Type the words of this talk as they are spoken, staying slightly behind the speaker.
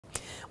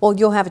Well,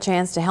 you'll have a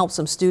chance to help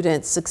some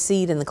students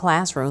succeed in the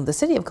classroom. The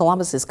City of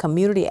Columbus's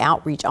Community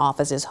Outreach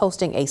Office is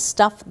hosting a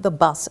Stuff the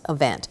Bus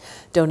event.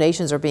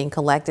 Donations are being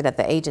collected at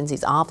the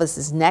agency's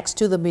offices next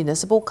to the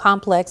municipal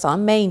complex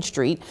on Main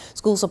Street.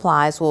 School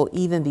supplies will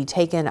even be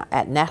taken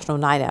at National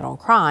Night Out on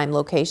Crime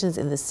locations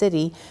in the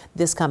city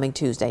this coming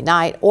Tuesday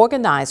night.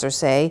 Organizers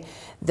say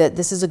that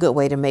this is a good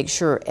way to make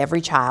sure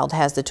every child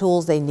has the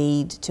tools they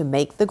need to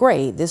make the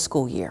grade this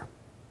school year.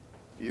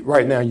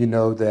 Right now, you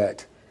know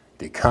that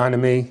the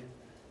economy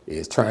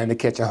is trying to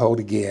catch a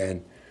hold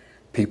again.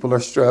 People are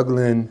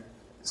struggling,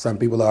 some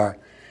people are,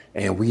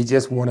 and we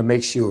just want to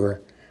make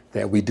sure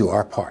that we do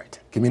our part.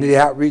 Community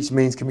outreach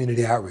means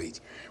community outreach.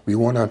 We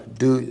want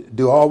to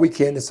do all we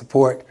can to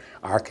support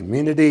our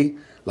community.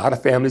 A lot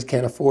of families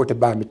can't afford to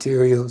buy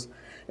materials,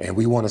 and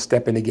we want to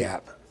step in the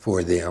gap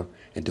for them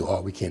and do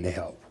all we can to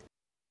help.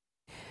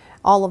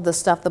 All of the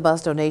Stuff the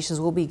Bus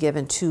donations will be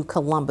given to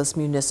Columbus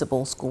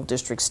Municipal School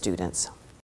District students.